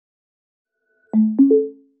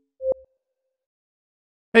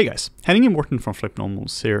Hey guys, Henning and Morten from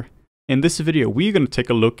FlippedNormals here. In this video, we're going to take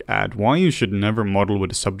a look at why you should never model with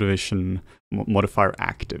the subdivision modifier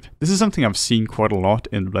active. This is something I've seen quite a lot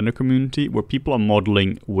in the Blender community, where people are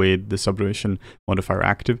modeling with the subdivision modifier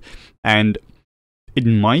active, and it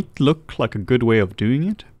might look like a good way of doing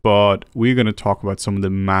it, but we're going to talk about some of the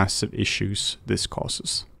massive issues this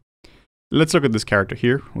causes. Let's look at this character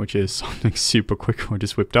here, which is something super quick, or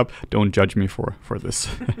just whipped up. Don't judge me for this.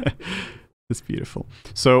 It's beautiful.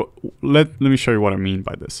 So let me show you what I mean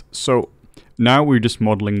by this. So now we're just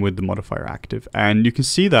modeling with the modifier active, and you can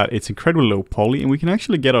see that it's incredibly low poly, and we can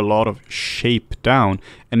actually get a lot of shape down.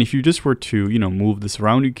 And if you just were to, move this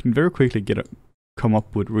around, you can very quickly come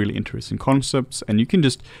up with really interesting concepts, and you can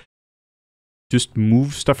just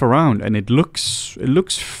move stuff around, and it looks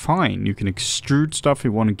fine. You can extrude stuff. If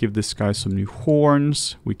you want to give this guy some new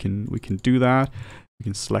horns, we can do that. We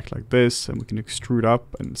can select like this, and we can extrude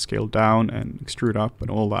up and scale down and extrude up and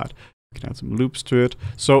all that. We can add some loops to it.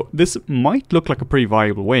 So this might look like a pretty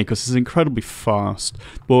viable way because it's incredibly fast.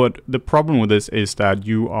 But the problem with this is that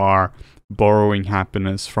you are borrowing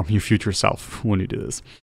happiness from your future self when you do this.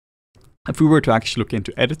 If we were to actually look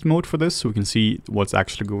into edit mode for this, so we can see what's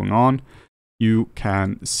actually going on, you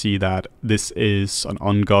can see that this is an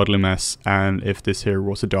ungodly mess, and if this here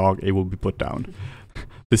was a dog, it will be put down.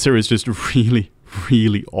 This here is just really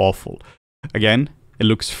awful. Again, it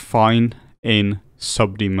looks fine in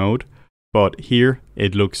subd mode, but here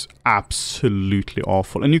it looks absolutely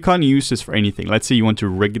awful. And you can't use this for anything. Let's say you want to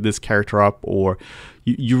rig this character up, or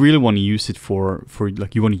you really want to use it for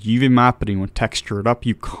like you want to UV map it and you want to texture it up.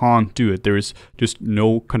 You can't do it. There is just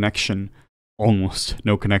no connection, almost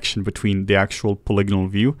no connection between the actual polygonal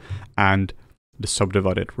view and the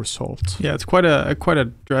subdivided result. Yeah, it's quite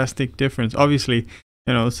a drastic difference. Obviously,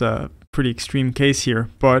 it's a pretty extreme case here,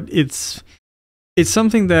 but it's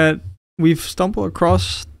something that we've stumbled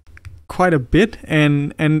across quite a bit,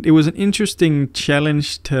 and it was an interesting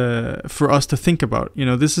challenge for us to think about.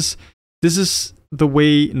 This is the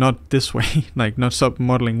way, not this way, like not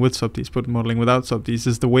modeling with subds, but modeling without subds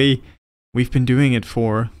is the way we've been doing it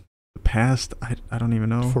for the past, I don't even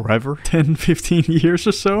know, forever, 10, 15 years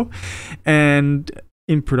or so. And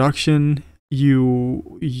in production,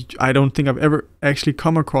 I don't think I've ever actually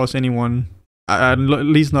come across anyone, at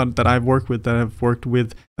least not that I've worked with, that have worked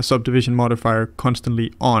with a subdivision modifier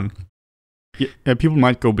constantly on. Yeah, people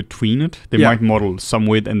might go between it. They might model some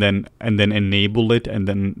with and then enable it, and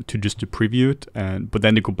then to preview it, but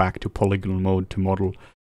then they go back to polygonal mode to model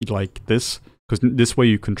it like this, because this way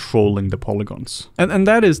you're controlling the polygons. And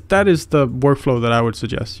that is the workflow that I would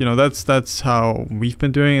suggest. That's how we've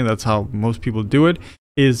been doing it. That's how most people do it,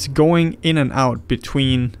 is going in and out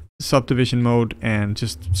between subdivision mode and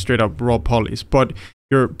just straight up raw polys. But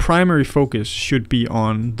your primary focus should be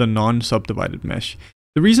on the non-subdivided mesh.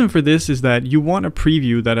 The reason for this is that you want a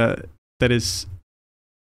preview that is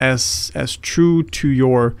as true to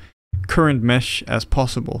your current mesh as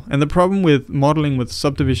possible. And the problem with modeling with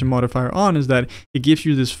subdivision modifier on is that it gives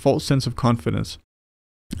you this false sense of confidence,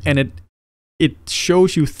 and it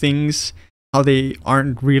shows you things how they're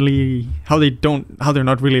not really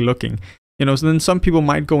looking. So then some people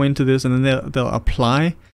might go into this and then they'll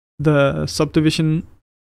apply the subdivision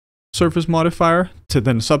surface modifier to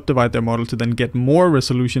then subdivide their model to then get more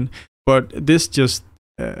resolution. But this just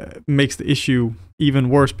makes the issue even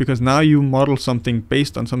worse, because now you model something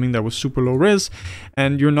based on something that was super low res,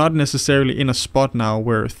 and you're not necessarily in a spot now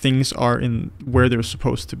where things are in where they're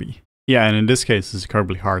supposed to be. Yeah, and in this case, it's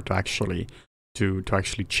incredibly hard to actually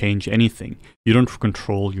change anything. You don't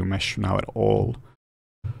control your mesh now at all.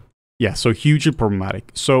 Yeah, so hugely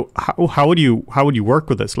problematic. So how would you work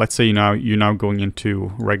with this? Let's say you're now going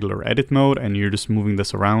into regular edit mode, and you're just moving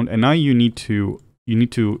this around, and now you need to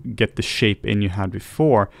get the shape in you had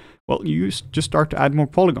before. Well, you just start to add more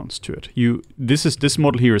polygons to it. This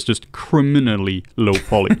model here is just criminally low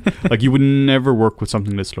poly. Like, you would never work with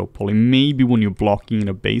something that's low poly. Maybe when you're blocking in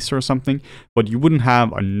a base or something, but you wouldn't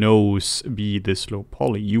have a nose be this low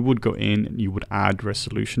poly. You would go in and you would add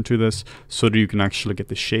resolution to this so that you can actually get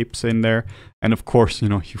the shapes in there. And of course,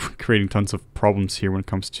 you're creating tons of problems here when it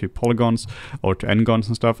comes to polygons or to n-gons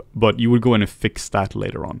and stuff, but you would go in and fix that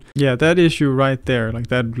later on. Yeah, that issue right there, like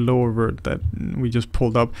that lower vert that we just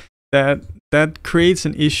pulled up, that creates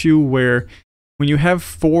an issue where when you have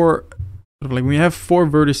four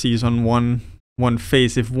vertices on one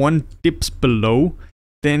face, if one dips below,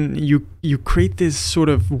 then you create this sort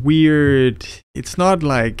of weird, it's not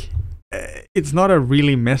a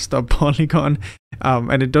really messed up polygon,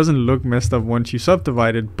 And it doesn't look messed up once you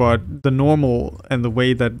subdivide it, but the normal and the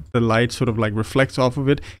way that the light sort of like reflects off of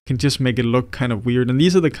it can just make it look kind of weird. And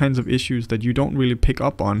these are the kinds of issues that you don't really pick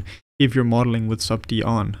up on if you're modeling with Subd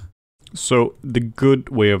on. So the good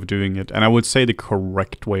way of doing it, and I would say the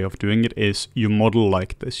correct way of doing it, is you model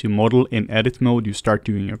like this. You model in edit mode, you start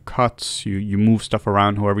doing your cuts, you move stuff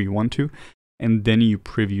around however you want to, and then you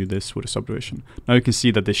preview this with a subdivision. Now you can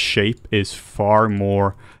see that the shape is far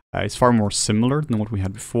more similar than what we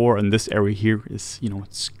had before, and this area here is, you know,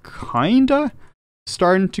 it's kinda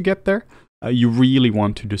starting to get there. You really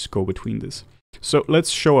want to just go between this. So let's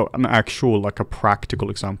show an actual, like a practical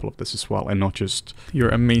example of this as well, and not just your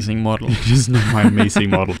amazing model. Just not my amazing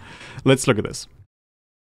model. Let's look at this.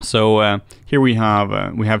 So here we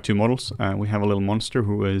have two models. We have a little monster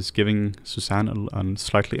who is giving Suzanne a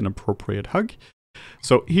slightly inappropriate hug.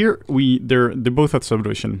 So here they both have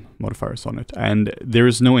subdivision modifiers on it, and there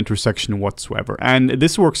is no intersection whatsoever. And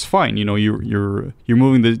this works fine. You know, you're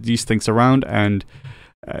moving these things around, and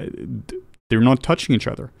they're not touching each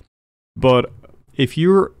other. But if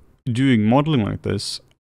you're doing modeling like this,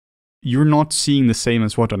 you're not seeing the same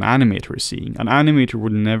as what an animator is seeing. An animator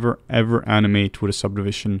would never ever animate with a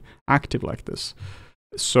subdivision active like this.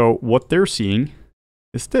 So what they're seeing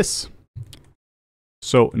is this.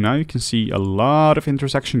 So now you can see a lot of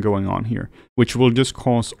intersection going on here, which will just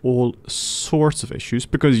cause all sorts of issues,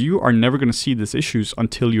 because you are never going to see these issues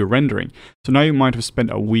until you're rendering. So now you might have spent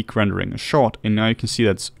a week rendering a shot, and now you can see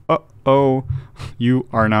that's, uh-oh, you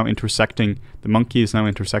are now intersecting, the monkey is now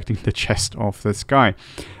intersecting the chest of this guy.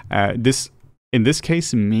 In this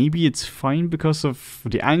case, maybe it's fine because of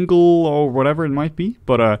the angle or whatever it might be,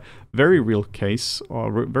 but a very real case,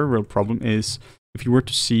 or very real problem is if you were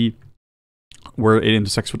to see where it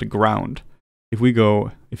intersects with the ground. If we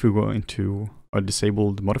go into a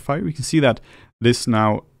disabled modifier, we can see that this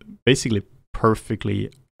now basically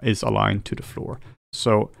perfectly is aligned to the floor.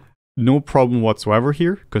 So no problem whatsoever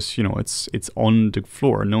here, because you know it's on the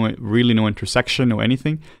floor. Really no intersection, no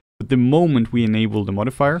anything. But the moment we enable the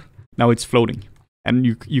modifier, now it's floating. And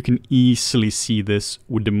you can easily see this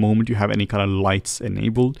with the moment you have any kind of lights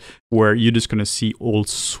enabled, where you're just going to see all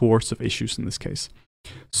sorts of issues in this case.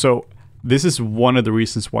 So this is one of the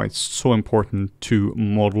reasons why it's so important to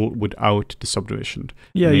model without the subdivision.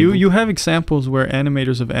 Yeah, you have examples where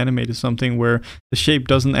animators have animated something where the shape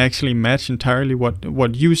doesn't actually match entirely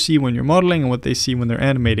what you see when you're modeling and what they see when they're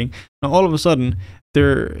animating. Now all of a sudden,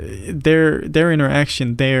 their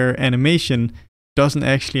interaction, their animation doesn't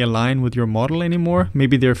actually align with your model anymore.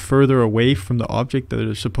 Maybe they're further away from the object that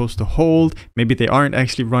they're supposed to hold. Maybe they aren't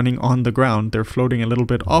actually running on the ground. They're floating a little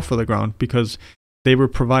bit off of the ground because they were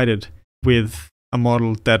provided with a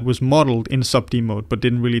model that was modeled in Subd mode but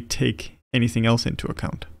didn't really take anything else into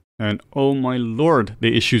account. And oh my lord,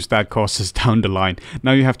 the issues that causes down the line.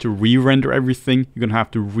 Now you have to re-render everything. You're gonna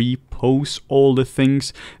have to repose all the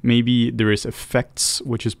things. Maybe there is effects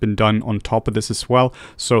which has been done on top of this as well.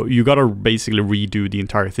 So you gotta basically redo the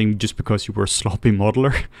entire thing just because you were a sloppy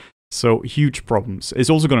modeler. So huge problems.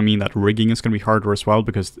 It's also gonna mean that rigging is gonna be harder as well,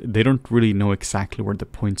 because they don't really know exactly where the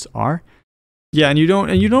points are. Yeah, and you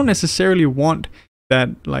don't necessarily want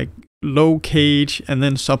that like low cage and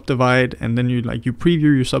then subdivide and then you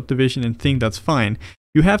preview your subdivision and think that's fine.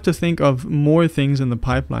 You have to think of more things in the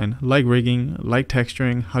pipeline, like rigging, like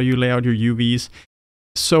texturing, how you lay out your UVs.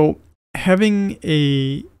 So having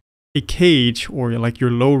a cage or like your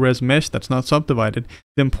low res mesh that's not subdivided,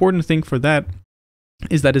 the important thing for that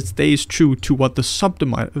is that it stays true to what the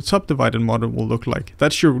subdivided model will look like.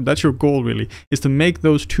 That's your goal really, is to make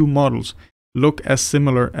those two models look as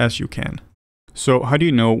similar as you can. So how do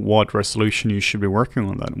you know what resolution you should be working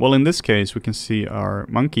on then? Well, in this case, we can see our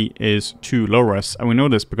monkey is too low res, and we know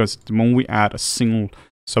this because the moment we add a single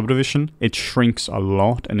subdivision, it shrinks a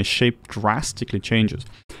lot and the shape drastically changes.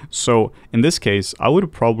 So in this case, I would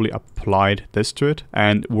have probably applied this to it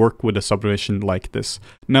and work with a subdivision like this.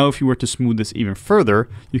 Now, if you were to smooth this even further,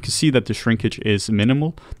 you can see that the shrinkage is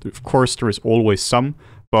minimal. Of course, there is always some,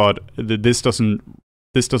 but this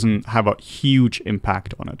doesn't have a huge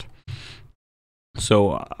impact on it.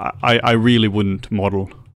 So I really wouldn't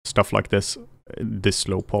model stuff like this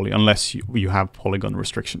low poly unless you have polygon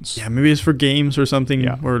restrictions. Yeah, maybe it's for games or something,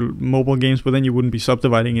 or mobile games, but then you wouldn't be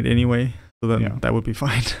subdividing it anyway. So then that would be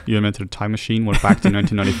fine. You invented a time machine, went back to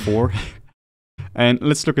 1994. And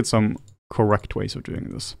let's look at some correct ways of doing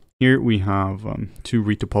this. Here we have two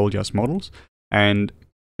retopologized models. And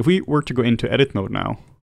if we were to go into edit mode now,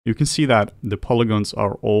 you can see that the polygons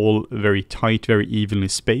are all very tight, very evenly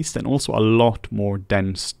spaced, and also a lot more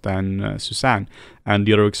dense than Suzanne and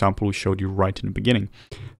the other example we showed you right in the beginning.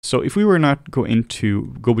 So if we were not go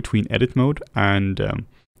between edit mode and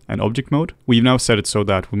object mode, we've now set it so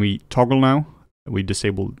that when we toggle now, we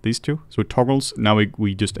disable these two. So it toggles, now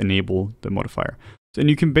we just enable the modifier. And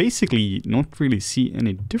you can basically not really see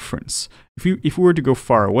any difference. If we were to go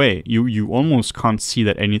far away, you almost can't see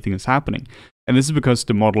that anything is happening. And this is because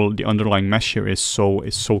the model, the underlying mesh here is so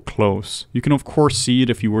close. You can of course see it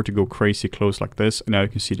if you were to go crazy close like this, and now you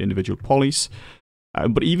can see the individual polys.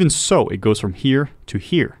 But even so, it goes from here to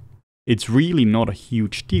here. It's really not a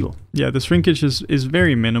huge deal. Yeah, the shrinkage is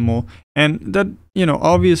very minimal, and that, you know,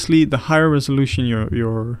 obviously the higher resolution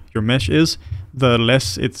your mesh is, the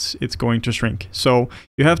less it's going to shrink. So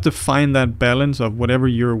you have to find that balance of whatever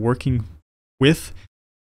you're working with,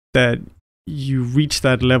 that you reach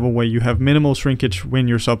that level where you have minimal shrinkage when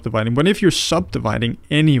you're subdividing. But if you're subdividing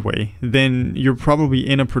anyway, then you're probably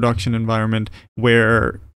in a production environment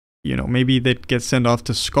where, you know, maybe that gets sent off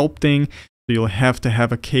to sculpting. So you'll have to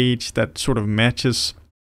have a cage that sort of matches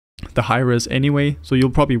the high res anyway. So you'll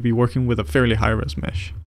probably be working with a fairly high res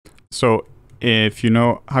mesh. So if you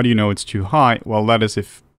know, how do you know it's too high? Well, that is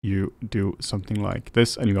if you do something like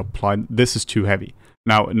this and you apply, this is too heavy.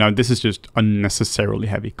 Now this is just unnecessarily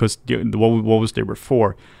heavy, because what was there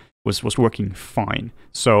before was working fine.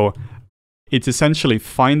 So it's essentially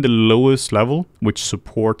find the lowest level which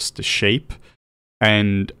supports the shape,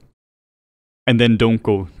 and then don't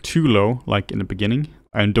go too low like in the beginning,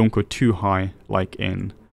 and don't go too high like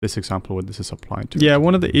in this example where this is applied to. Yeah,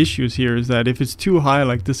 one of the issues here is that if it's too high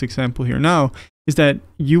like this example here now, is that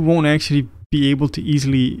you won't actually be able to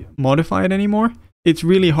easily modify it anymore. It's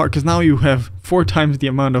really hard because now you have 4 times the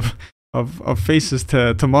amount of faces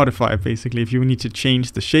to modify, basically. If you need to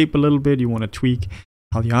change the shape a little bit, you want to tweak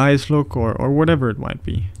how the eyes look or whatever it might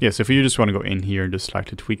be. Yes, if you just want to go in here and just like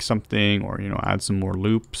to tweak something, or, you know, add some more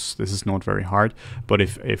loops, this is not very hard. But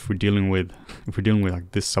if we're dealing with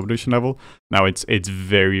like this subdivision level, now it's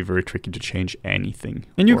very, very tricky to change anything.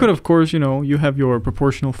 And you could, of course, you know, you have your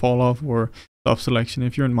proportional fall off or self-selection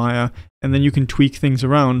if you're in Maya, and then you can tweak things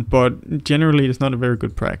around, but generally it's not a very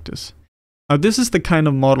good practice. Now this is the kind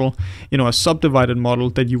of model, you know, a subdivided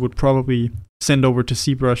model that you would probably send over to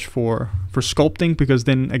ZBrush for sculpting, because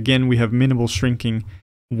then again we have minimal shrinking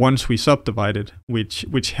once we subdivide it,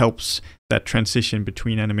 which helps that transition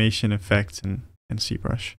between animation effects and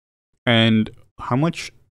ZBrush. And how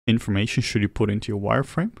much information should you put into your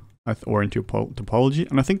wireframe or into your topology?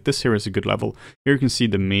 And I think this here is a good level. Here you can see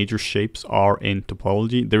the major shapes are in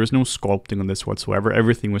topology. There is no sculpting on this whatsoever.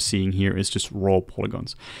 Everything we're seeing here is just raw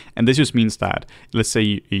polygons. And this just means that, let's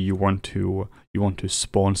say you want to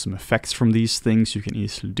spawn some effects from these things, you can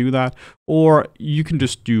easily do that. Or you can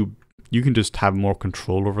just have more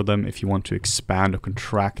control over them if you want to expand or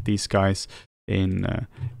contract these guys in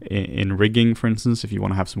rigging, for instance. If you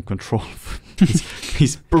want to have some control,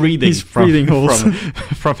 he's breathing holes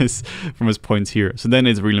from his points here. So then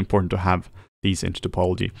it's really important to have these into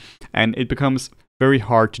topology, and it becomes very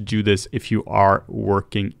hard to do this if you are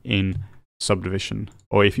working in subdivision,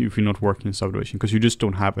 or if you're not working in subdivision, because you just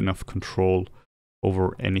don't have enough control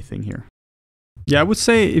over anything here. Yeah, I would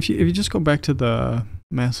say if you just go back to the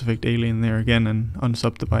Mass Effect alien there again and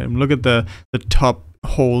unsubdivide him, look at the top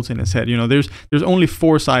holes in his head. You know, there's only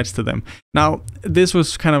 4 sides to them. Now this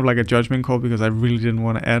was kind of like a judgment call because I really didn't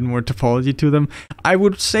want to add more topology to them. I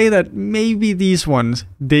would say that maybe these ones,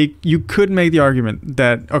 you could make the argument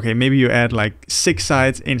that, okay, maybe you add like 6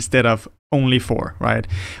 sides instead of only 4, right?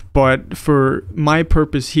 But for my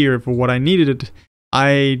purpose here, for what I needed,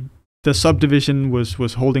 the subdivision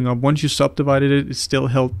was holding up. Once you subdivided it, it still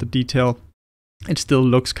held the detail. It still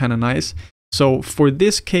looks kind of nice. So for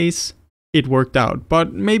this case, it worked out.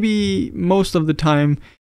 But maybe most of the time,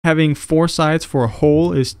 having 4 sides for a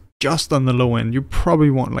whole is just on the low end. You probably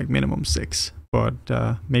want like minimum 6, but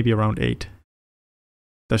maybe around 8.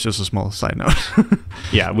 That's just a small side note.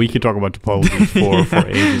 Yeah, we could talk about topology for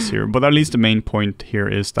ages here, but at least the main point here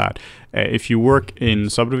is that if you work in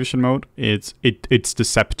subdivision mode, it's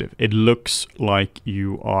deceptive. It looks like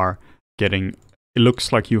you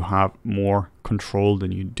have more control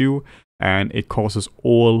than you do, and it causes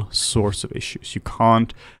all sorts of issues. You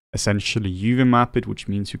can't essentially UV map it, which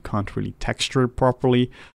means you can't really texture it properly.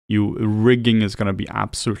 Rigging is going to be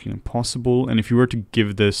absolutely impossible. And if you were to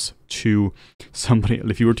give this to somebody,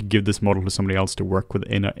 if you were to give this model to somebody else to work with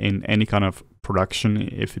in any kind of production,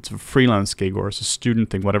 if it's a freelance gig or it's a student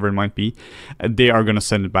thing, whatever it might be, they are going to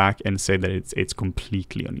send it back and say that it's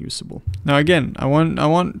completely unusable. Now again, I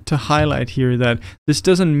want to highlight here that this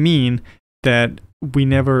doesn't mean that we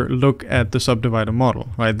never look at the subdivider model,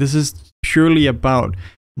 right? This is purely about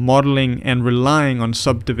modeling and relying on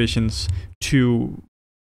subdivisions to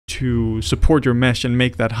support your mesh and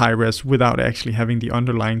make that high res without actually having the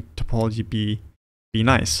underlying topology be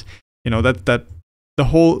nice. You know, that the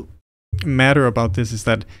whole matter about this is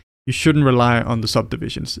that you shouldn't rely on the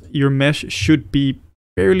subdivisions. Your mesh should be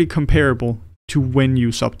fairly comparable to when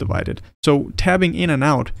you subdivide it. So tabbing in and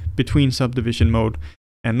out between subdivision mode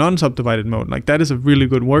and non-subdivided mode, like that is a really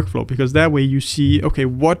good workflow, because that way you see, okay,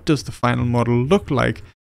 what does the final model look like,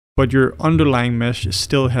 but your underlying mesh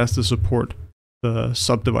still has to support the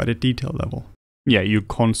subdivided detail level. Yeah, you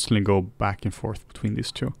constantly go back and forth between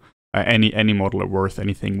these two. Any modeler worth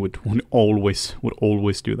anything would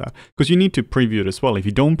always do that, because you need to preview it as well. If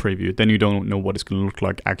you don't preview it, then you don't know what it's going to look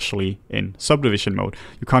like actually in subdivision mode.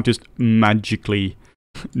 You can't just magically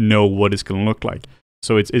know what it's going to look like.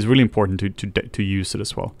 So it's really important to use it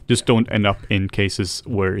as well. Just don't end up in cases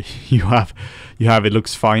where you have it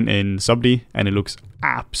looks fine in subd and it looks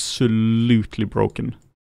absolutely broken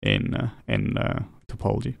in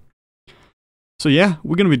topology. So yeah,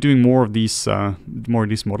 we're going to be doing more of these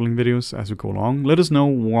modeling videos as we go along. Let us know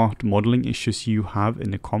what modeling issues you have in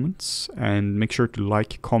the comments, and make sure to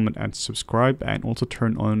like, comment, and subscribe, and also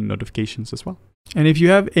turn on notifications as well. And if you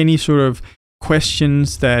have any sort of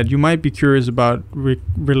questions that you might be curious about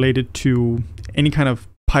related to any kind of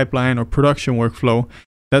pipeline or production workflow,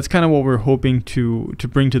 that's kind of what we're hoping to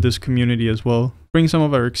bring to this community as well. Bring some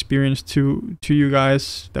of our experience to you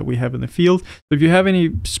guys that we have in the field. So if you have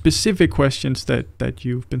any specific questions that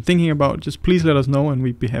you've been thinking about, just please let us know and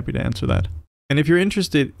we'd be happy to answer that. And if you're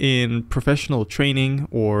interested in professional training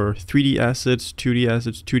or 3D assets,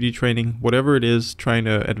 2D training, whatever it is, trying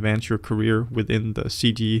to advance your career within the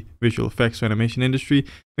CG, visual effects, or animation industry,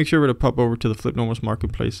 make sure to pop over to the FlippedNormals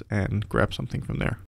marketplace and grab something from there.